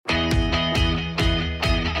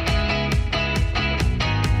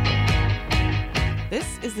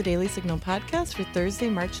is the Daily Signal podcast for Thursday,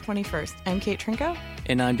 March 21st. I'm Kate Trinko.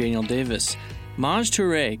 And I'm Daniel Davis. Maj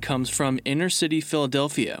Toure comes from inner-city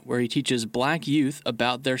Philadelphia, where he teaches black youth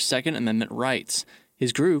about their Second Amendment rights.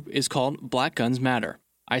 His group is called Black Guns Matter.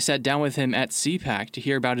 I sat down with him at CPAC to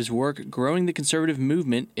hear about his work growing the conservative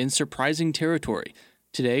movement in surprising territory.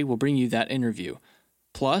 Today, we'll bring you that interview.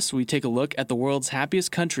 Plus, we take a look at the world's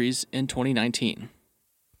happiest countries in 2019.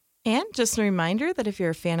 And just a reminder that if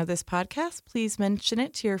you're a fan of this podcast, please mention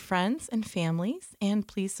it to your friends and families, and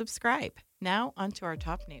please subscribe. Now, on to our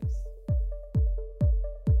top news.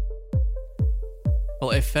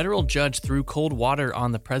 Well, a federal judge threw cold water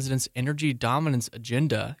on the president's energy dominance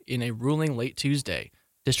agenda in a ruling late Tuesday.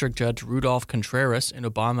 District Judge Rudolph Contreras, an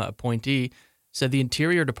Obama appointee, said the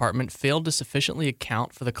Interior Department failed to sufficiently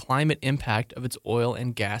account for the climate impact of its oil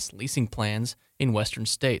and gas leasing plans in western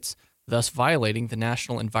states, thus violating the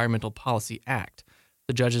National Environmental Policy Act.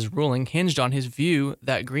 The judge's ruling hinged on his view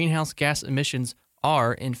that greenhouse gas emissions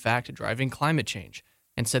are, in fact, driving climate change,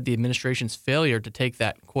 and said the administration's failure to take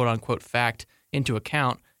that quote-unquote fact into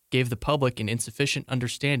account gave the public an insufficient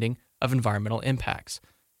understanding of environmental impacts.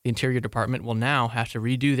 The Interior Department will now have to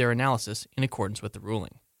redo their analysis in accordance with the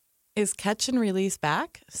ruling. Is catch and release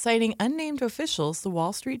back? Citing unnamed officials, the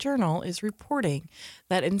Wall Street Journal is reporting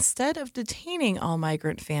that instead of detaining all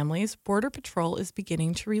migrant families, Border Patrol is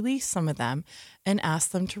beginning to release some of them and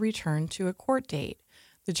ask them to return to a court date.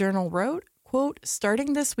 The Journal wrote, quote,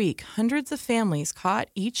 starting this week, hundreds of families caught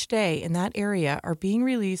each day in that area are being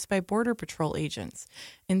released by Border Patrol agents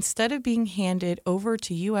instead of being handed over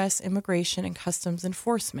to U.S. Immigration and Customs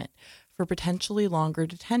Enforcement for potentially longer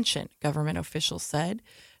detention, government officials said.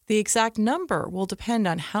 The exact number will depend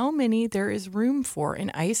on how many there is room for in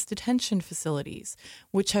ICE detention facilities,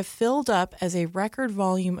 which have filled up as a record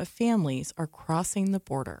volume of families are crossing the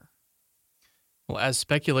border. Well, as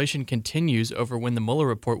speculation continues over when the Mueller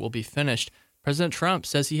report will be finished, President Trump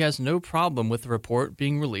says he has no problem with the report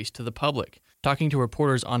being released to the public. Talking to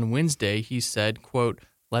reporters on Wednesday, he said, quote,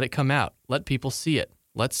 let it come out. Let people see it.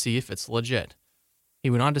 Let's see if it's legit. He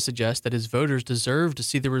went on to suggest that his voters deserve to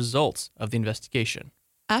see the results of the investigation.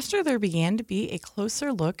 After there began to be a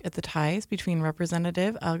closer look at the ties between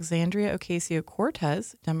Representative Alexandria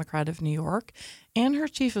Ocasio-Cortez, Democrat of New York, and her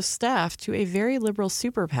chief of staff to a very liberal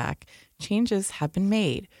super PAC, changes have been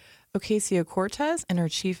made. Ocasio-Cortez and her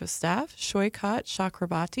chief of staff, Shoykat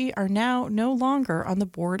Chakrabarti, are now no longer on the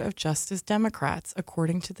board of Justice Democrats,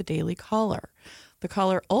 according to the Daily Caller. The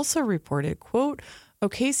Caller also reported, quote,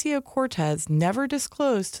 Ocasio-Cortez never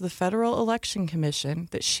disclosed to the Federal Election Commission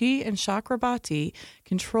that she and Chakrabarti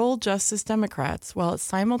controlled Justice Democrats while it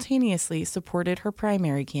simultaneously supported her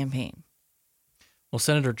primary campaign. Well,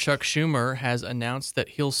 Senator Chuck Schumer has announced that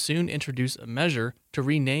he'll soon introduce a measure to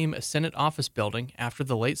rename a Senate office building after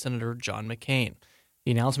the late Senator John McCain.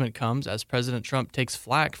 The announcement comes as President Trump takes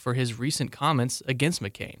flack for his recent comments against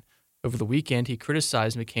McCain. Over the weekend, he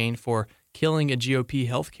criticized McCain for killing a GOP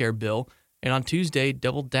health care bill, and on Tuesday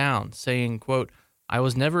doubled down, saying, quote, I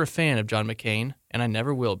was never a fan of John McCain, and I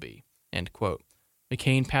never will be, end quote.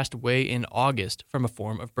 McCain passed away in August from a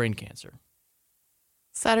form of brain cancer.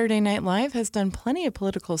 Saturday Night Live has done plenty of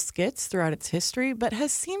political skits throughout its history, but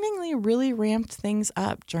has seemingly really ramped things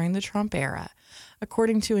up during the Trump era.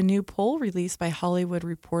 According to a new poll released by Hollywood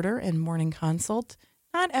Reporter and Morning Consult,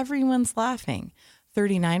 not everyone's laughing.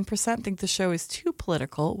 39% think the show is too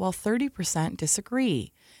political, while 30%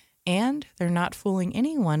 disagree. And they're not fooling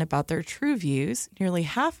anyone about their true views. Nearly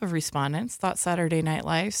half of respondents thought Saturday Night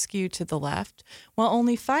Live skewed to the left, while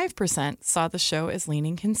only 5% saw the show as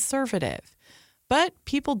leaning conservative. But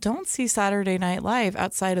people don't see Saturday Night Live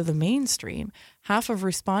outside of the mainstream. Half of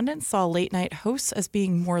respondents saw late-night hosts as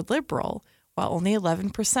being more liberal, while only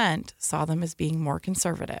 11% saw them as being more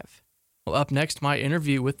conservative. Well, up next, my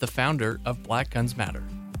interview with the founder of Black Guns Matter.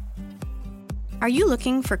 Are you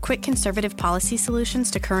looking for quick conservative policy solutions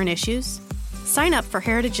to current issues? Sign up for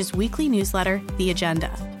Heritage's weekly newsletter, The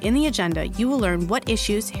Agenda. In The Agenda, you will learn what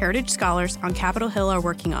issues Heritage scholars on Capitol Hill are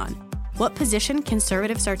working on, what position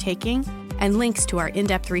conservatives are taking, and links to our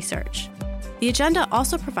in-depth research. The Agenda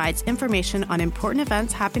also provides information on important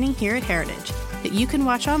events happening here at Heritage that you can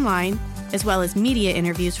watch online, as well as media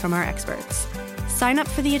interviews from our experts. Sign up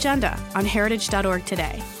for The Agenda on heritage.org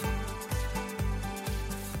today.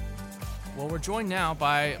 Well, we're joined now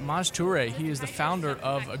by Maj Toure. He is the founder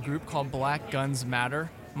of a group called Black Guns Matter.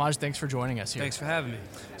 Maj, thanks for joining us here. Thanks for having me.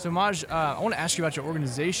 So, Maj, I want to ask you about your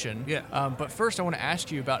organization. Yeah. But first, I want to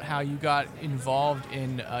ask you about how you got involved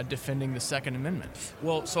in defending the Second Amendment.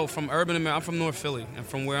 Well, so from urban America, I'm from North Philly, and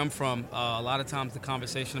from where I'm from, a lot of times the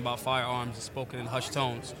conversation about firearms is spoken in hushed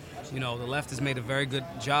tones. You know, the left has made a very good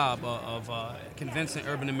job of convincing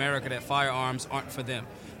urban America that firearms aren't for them.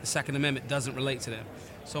 The Second Amendment doesn't relate to them.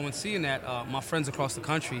 So in seeing that, my friends across the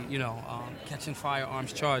country, catching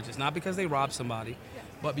firearms charges, not because they robbed somebody,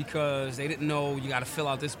 but because they didn't know you got to fill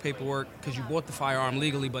out this paperwork because you bought the firearm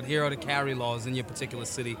legally, but here are the carry laws in your particular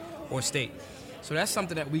city or state. So that's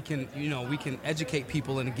something that we can educate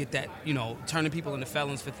people and get that, turning people into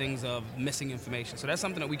felons for things of missing information. So that's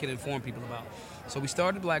something that we can inform people about. So we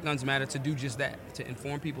started Black Guns Matter to do just that, to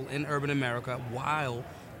inform people in urban America while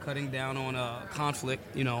cutting down on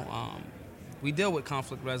conflict. We deal with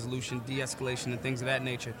conflict resolution, de-escalation, and things of that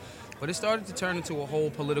nature. But it started to turn into a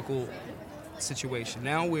whole political situation.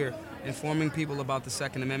 Now we're informing people about the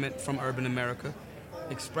Second Amendment from urban America,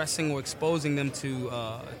 expressing or exposing them to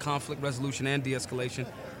conflict resolution and de-escalation,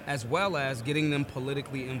 as well as getting them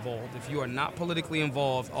politically involved. If you are not politically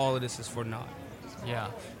involved, all of this is for naught. Yeah.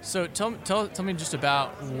 So tell me just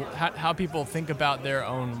about how people think about their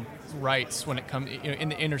own rights when it comes, in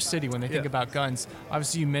the inner city when they think about guns.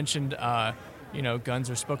 Obviously, you mentioned, guns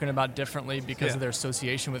are spoken about differently because of their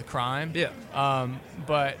association with crime. Yeah.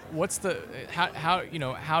 But what's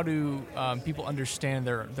how do people understand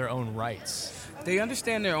their own rights? They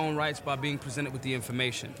understand their own rights by being presented with the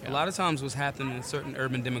information. Yeah. A lot of times what's happening in certain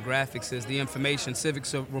urban demographics is the information,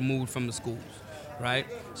 civics are removed from the schools, right?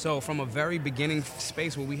 So from a very beginning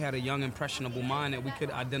space where we had a young, impressionable mind that we could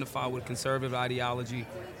identify with conservative ideology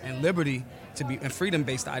and liberty and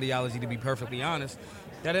freedom-based ideology, to be perfectly honest,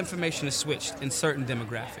 that information is switched in certain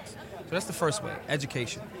demographics. So that's the first way,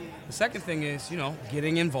 education. The second thing is,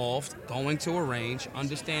 getting involved, going to a range,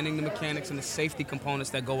 understanding the mechanics and the safety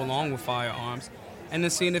components that go along with firearms, and then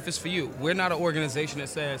seeing if it's for you. We're not an organization that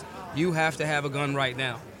says, you have to have a gun right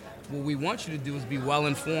now. What we want you to do is be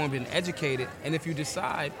well-informed and educated, and if you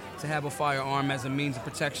decide to have a firearm as a means of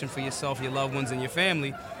protection for yourself, your loved ones, and your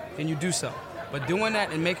family, then you do so. But doing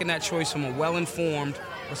that and making that choice from a well-informed,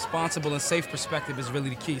 responsible, and safe perspective is really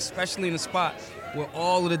the key, especially in a spot where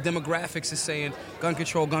all of the demographics is saying gun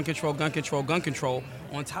control, gun control, gun control, gun control.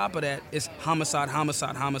 On top of that, it's homicide,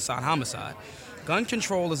 homicide, homicide, homicide. Gun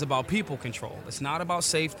control is about people control. It's not about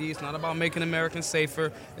safety. It's not about making Americans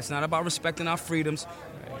safer. It's not about respecting our freedoms.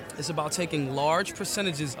 It's about taking large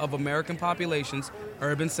percentages of American populations,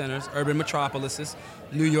 urban centers, urban metropolises,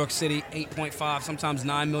 New York City, 8.5, sometimes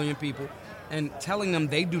 9 million people, and telling them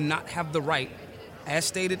they do not have the right, as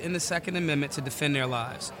stated in the Second Amendment, to defend their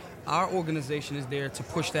lives. Our organization is there to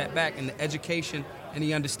push that back, and the education and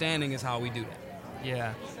the understanding is how we do that.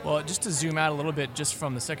 Yeah. Well, just to zoom out a little bit just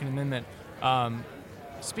from the Second Amendment,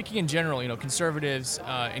 speaking in general, conservatives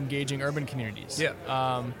engaging urban communities.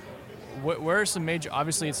 Yeah. Where are some major?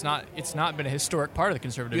 Obviously, it's not been a historic part of the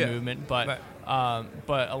conservative movement, but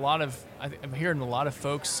a lot of I'm hearing a lot of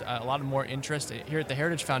folks, a lot of more interest here at the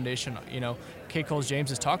Heritage Foundation. Kay Coles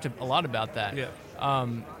James has talked a lot about that. Yeah.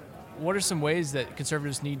 What are some ways that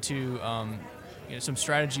conservatives need to, some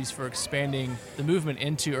strategies for expanding the movement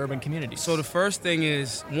into urban communities? So the first thing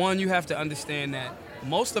is, one, you have to understand that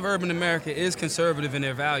most of urban America is conservative in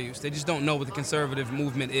their values. They just don't know what the conservative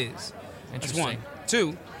movement is. That's one.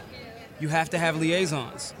 Two, you have to have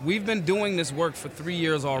liaisons. We've been doing this work for 3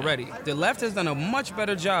 years already. The left has done a much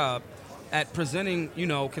better job at presenting,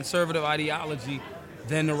 conservative ideology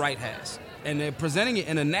than the right has. And they're presenting it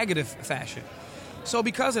in a negative fashion. So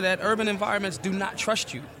because of that, urban environments do not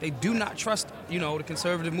trust you. They do not trust, the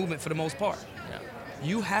conservative movement for the most part. Yeah.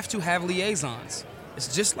 You have to have liaisons.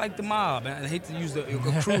 It's just like the mob, and I hate to use a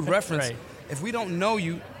crude reference. Right. If we don't know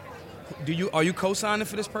you, are you co-signing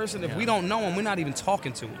for this person? If we don't know him, we're not even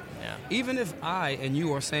talking to him. Yeah. Even if I and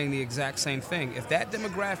you are saying the exact same thing, if that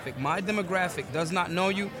demographic, my demographic, does not know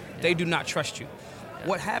you, they do not trust you. Yeah.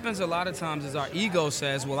 What happens a lot of times is our ego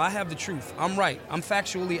says, well, I have the truth. I'm right. I'm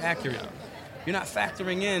factually accurate. Yeah. You're not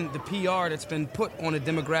factoring in the PR that's been put on a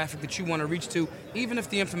demographic that you want to reach to, even if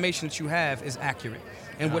the information that you have is accurate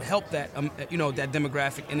and would help that, that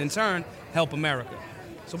demographic, and in turn, help America.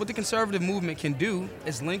 So what the conservative movement can do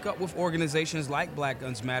is link up with organizations like Black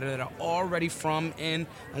Guns Matter that are already from and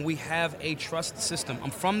we have a trust system.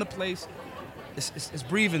 I'm from the place, it's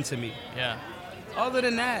breathing to me. Yeah. Other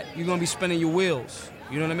than that, you're going to be spinning your wheels.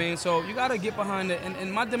 You know what I mean? So you got to get behind it.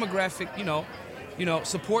 And my demographic,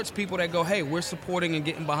 supports people that go, hey, we're supporting and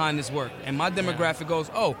getting behind this work. And my demographic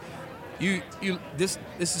goes, oh, this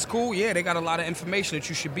is cool. Yeah, they got a lot of information that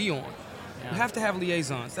you should be on. Yeah. You have to have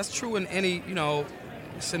liaisons. That's true in any,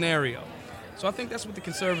 scenario. So I think that's what the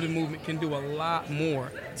conservative movement can do a lot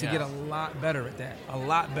more to get a lot better at that, a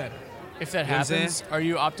lot better. If that happens, are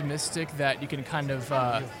you optimistic that you can kind of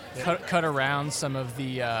cut around some of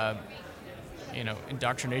the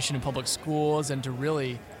indoctrination in public schools and to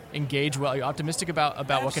really engage well? Are you optimistic about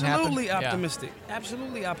what can happen? Absolutely optimistic. Yeah.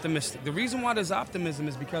 Absolutely optimistic. The reason why there's optimism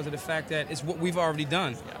is because of the fact that it's what we've already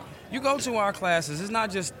done. Yeah. You go to our classes, it's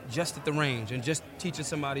not just at the range and just teaching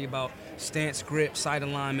somebody about stance, grip, sight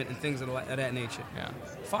alignment, and things of that nature. Yeah.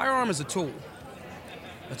 Firearm is a tool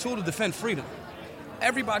to defend freedom.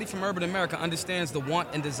 Everybody from urban America understands the want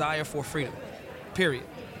and desire for freedom, period.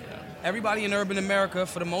 Yeah. Everybody in urban America,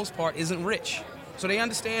 for the most part, isn't rich. So they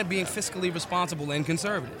understand being fiscally responsible and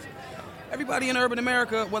conservative. Everybody in urban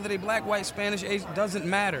America, whether they black, white, Spanish, Asian, doesn't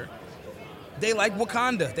matter. They like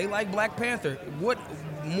Wakanda. They like Black Panther. What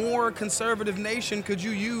more conservative nation could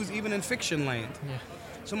you use even in fiction land? Yeah.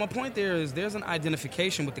 So my point there is there's an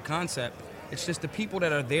identification with the concept. It's just the people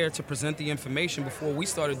that are there to present the information before we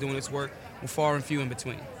started doing this work were far and few in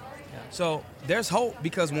between. Yeah. So there's hope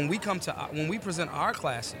because when we present our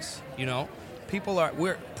classes,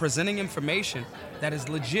 we're presenting information that is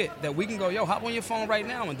legit, that we can go, yo, hop on your phone right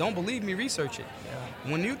now and don't believe me, research it.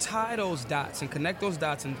 Yeah. When you tie those dots and connect those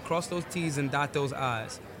dots and cross those T's and dot those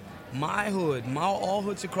I's, all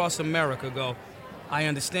hoods across America go, I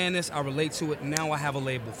understand this, I relate to it, now I have a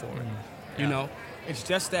label for it. Yeah. It's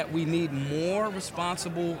just that we need more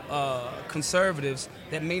responsible conservatives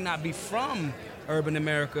that may not be from urban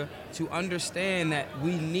America to understand that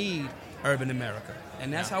we need urban America.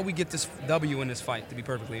 And that's how we get this W in this fight, to be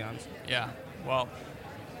perfectly honest. Yeah. Well,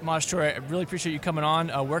 Maj Toure, I really appreciate you coming on.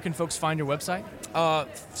 Where can folks find your website?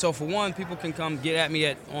 So for one, people can come get at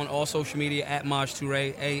me on all social media at Maj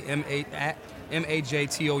Toure,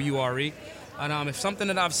 MAJTOURE. And if something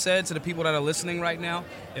that I've said to the people that are listening right now,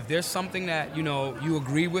 if there's something that you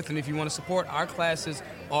agree with and if you want to support, our classes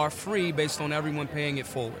are free based on everyone paying it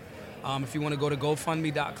forward. If you want to go to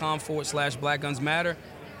GoFundMe.com/Black Guns Matter,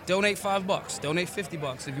 donate $5, donate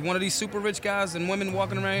 $50. If you're one of these super rich guys and women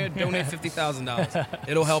walking around here, donate $50,000.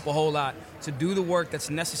 It'll help a whole lot to do the work that's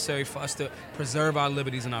necessary for us to preserve our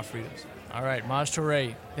liberties and our freedoms. All right, Maj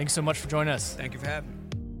Toure, thanks so much for joining us. Thank you for having me.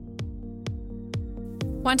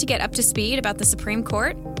 Want to get up to speed about the Supreme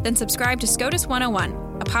Court? Then subscribe to SCOTUS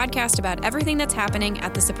 101, a podcast about everything that's happening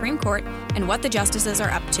at the Supreme Court and what the justices are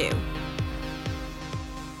up to.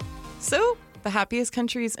 So, the happiest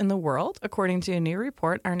countries in the world, according to a new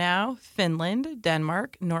report, are now Finland,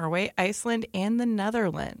 Denmark, Norway, Iceland, and the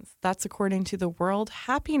Netherlands. That's according to the World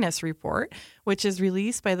Happiness Report, which is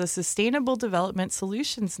released by the Sustainable Development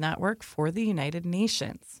Solutions Network for the United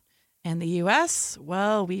Nations. And the U.S.,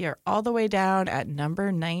 well, we are all the way down at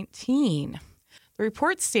number 19. The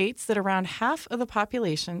report states that around half of the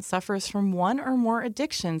population suffers from one or more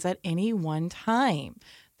addictions at any one time.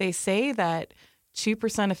 They say that 2%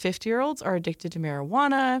 of 50-year-olds are addicted to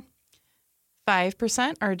marijuana,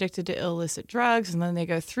 5% are addicted to illicit drugs, and then they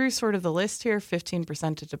go through sort of the list here,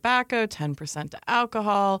 15% to tobacco, 10% to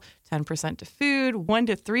alcohol, 10% to food, 1%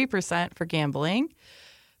 to 3% for gambling,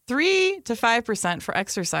 3% to 5% for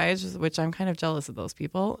exercise, which I'm kind of jealous of those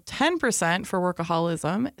people, 10% for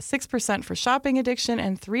workaholism, 6% for shopping addiction,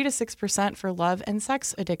 and 3% to 6% for love and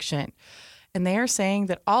sex addiction. And they are saying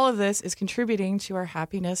that all of this is contributing to our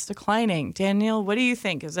happiness declining. Daniel, what do you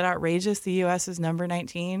think? Is it outrageous the U.S. is number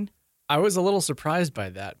 19? I was a little surprised by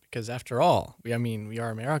that because, after all, we are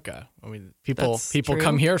America. I mean, people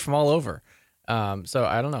come here from all over. So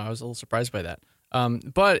I don't know. I was a little surprised by that.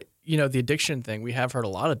 But the addiction thing, we have heard a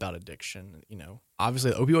lot about addiction.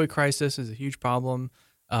 Obviously, the opioid crisis is a huge problem.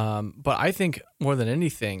 But I think more than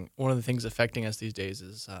anything, one of the things affecting us these days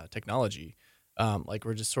is technology.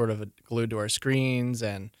 We're just sort of glued to our screens,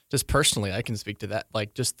 and just personally, I can speak to that.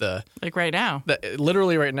 Right now.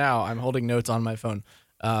 Literally right now, I'm holding notes on my phone.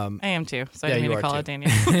 I am too, so I didn't mean to call it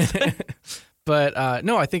Daniel. But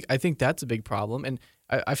no, I think that's a big problem, and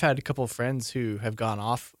I've had a couple of friends who have gone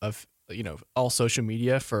off of all social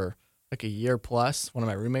media for like a year plus. One of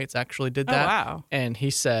my roommates actually did that. Oh, wow. And he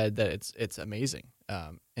said that it's amazing.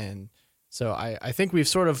 And so I think we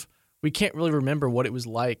can't really remember what it was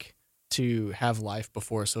like to have life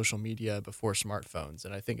before social media, before smartphones.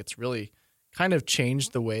 And I think it's really kind of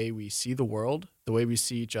changed the way we see the world, the way we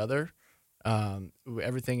see each other.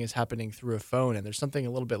 Everything is happening through a phone, and there's something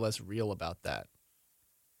a little bit less real about that.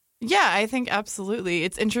 Yeah, I think absolutely.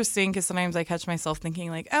 It's interesting because sometimes I catch myself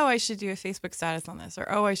thinking like, oh, I should do a Facebook status on this, or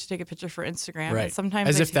oh, I should take a picture for Instagram. Right. And sometimes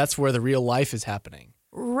as if that's where the real life is happening.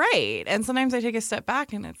 Right. And sometimes I take a step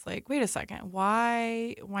back and it's like, wait a second,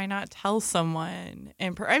 why not tell someone?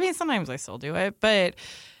 Sometimes I still do it, but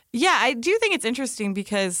Yeah, I do think it's interesting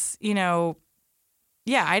because,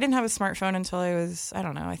 I didn't have a smartphone until I was,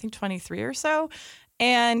 I think 23 or so.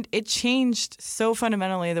 And it changed so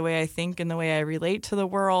fundamentally the way I think and the way I relate to the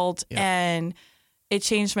world. Yeah. And it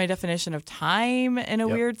changed my definition of time in a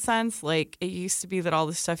Yep. weird sense. Like, it used to be that all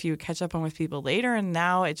this stuff you would catch up on with people later. And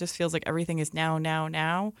now it just feels like everything is now.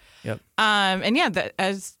 Yep.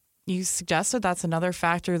 As you suggested, that's another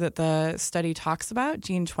factor that the study talks about.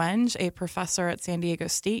 Jean Twenge, a professor at San Diego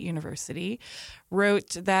State University,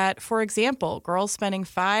 wrote that, for example, girls spending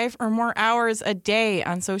 5 or more hours a day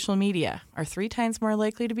on social media are 3 times more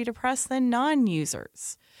likely to be depressed than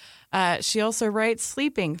non-users. She also writes,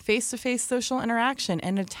 sleeping, face-to-face social interaction,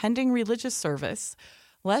 and attending religious service,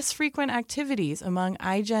 less frequent activities among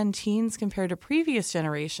iGen teens compared to previous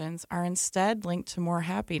generations, are instead linked to more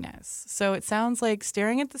happiness. So it sounds like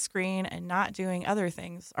staring at the screen and not doing other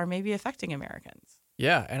things are maybe affecting Americans.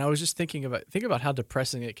 Yeah, and I was just think about how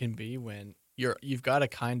depressing it can be when you've got a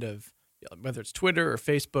kind of, whether it's Twitter or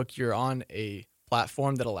Facebook, you're on a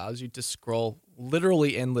platform that allows you to scroll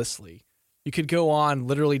literally endlessly. You could go on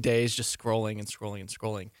literally days just scrolling and scrolling and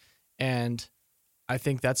scrolling. And I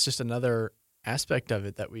think that's just another aspect of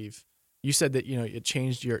it that you said that, it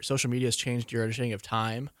changed social media has changed your understanding of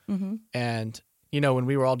time. Mm-hmm. And, when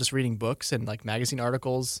we were all just reading books and like magazine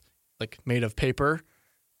articles, like made of paper,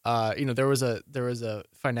 there was a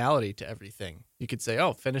finality to everything. You could say,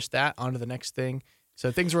 oh, finish that, on to the next thing.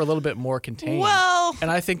 So things were a little bit more contained. Well, and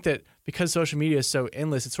I think that because social media is so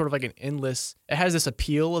endless, it's sort of like it has this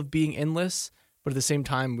appeal of being endless, but at the same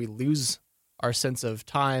time, we lose our sense of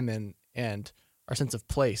time and our sense of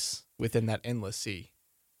place within that endless sea.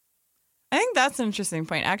 I think that's an interesting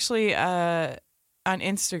point. Actually, on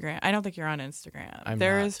Instagram, I don't think you're on Instagram.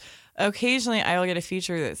 Not. Occasionally I will get a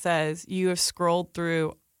feature that says you have scrolled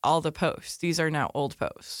through all the posts. These are now old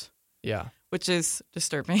posts. Yeah. Which is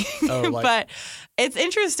disturbing. Oh, but it's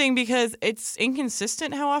interesting because it's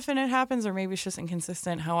inconsistent how often it happens, or maybe it's just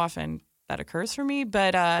inconsistent how often that occurs for me.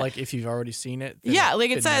 But like if you've already seen it. Yeah,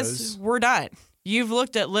 like it says, knows. We're done. You've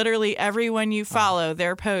looked at literally everyone you follow,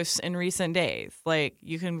 their posts in recent days. Like,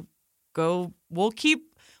 you can go, we'll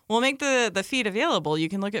make the feed available. You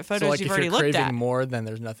can look at photos you've already looked at. If you're craving more, then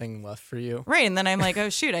there's nothing left for you. Right, and then I'm like, oh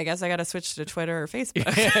shoot, I guess I got to switch to Twitter or Facebook.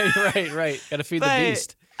 right. Got to feed the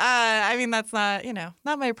beast. That's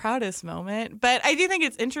not my proudest moment. But I do think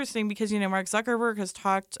it's interesting because, Mark Zuckerberg has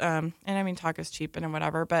talked, and I mean, talk is cheap and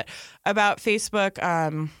whatever, but about Facebook,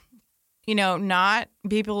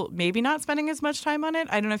 maybe not spending as much time on it.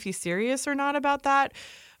 I don't know if he's serious or not about that,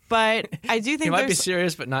 but I do think he might be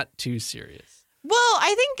serious, but not too serious. Well,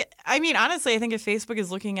 honestly, I think if Facebook is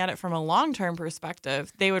looking at it from a long-term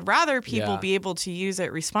perspective, they would rather people be able to use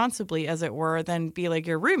it responsibly, as it were, than be like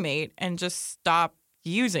your roommate and just stop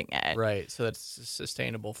using it. Right. So that's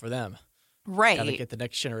sustainable for them. Right. Got to get the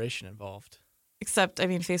next generation involved. Except,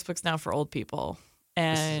 Facebook's now for old people,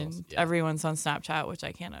 and everyone's on Snapchat, which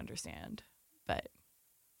I can't understand. But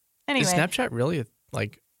anyway. Is Snapchat really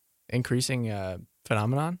like increasing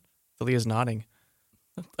phenomenon? Thalia's nodding.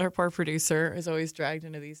 Our poor producer is always dragged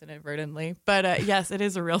into these inadvertently. But yes, it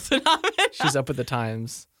is a real phenomenon. She's up with the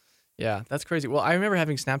times. Yeah, that's crazy. Well, I remember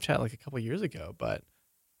having Snapchat like a couple of years ago, but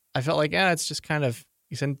I felt like, it's just kind of,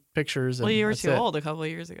 you send pictures. And you were too old a couple of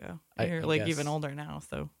years ago. You're like even older now,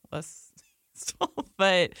 so less.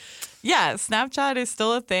 But yeah, Snapchat is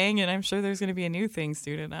still a thing, and I'm sure there's going to be a new thing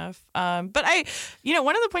soon enough. But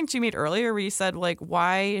one of the points you made earlier where you said, like,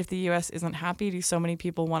 why, if the U.S. isn't happy, do so many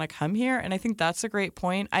people want to come here? And I think that's a great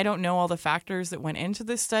point. I don't know all the factors that went into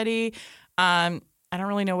this study. I don't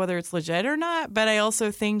really know whether it's legit or not, but I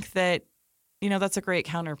also think that, that's a great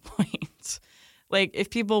counterpoint. Like, if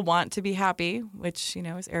people want to be happy, which,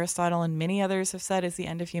 as Aristotle and many others have said is the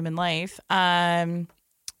end of human life,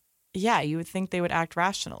 you would think they would act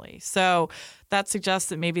rationally. So that suggests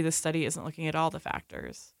that maybe the study isn't looking at all the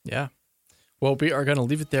factors. Yeah. Well, we are going to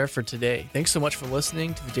leave it there for today. Thanks so much for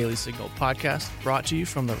listening to the Daily Signal podcast, brought to you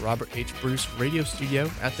from the Robert H. Bruce Radio Studio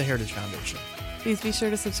at the Heritage Foundation. Please be sure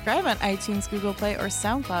to subscribe on iTunes, Google Play, or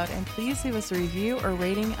SoundCloud, and please leave us a review or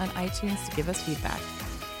rating on iTunes to give us feedback.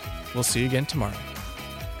 We'll see you again tomorrow.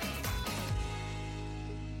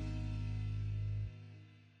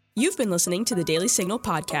 You've been listening to the Daily Signal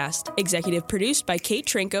podcast, executive produced by Kate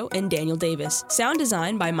Trinko and Daniel Davis. Sound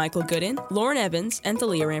design by Michael Gooden, Lauren Evans, and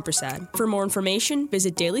Thalia Rampersad. For more information,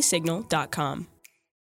 visit dailysignal.com.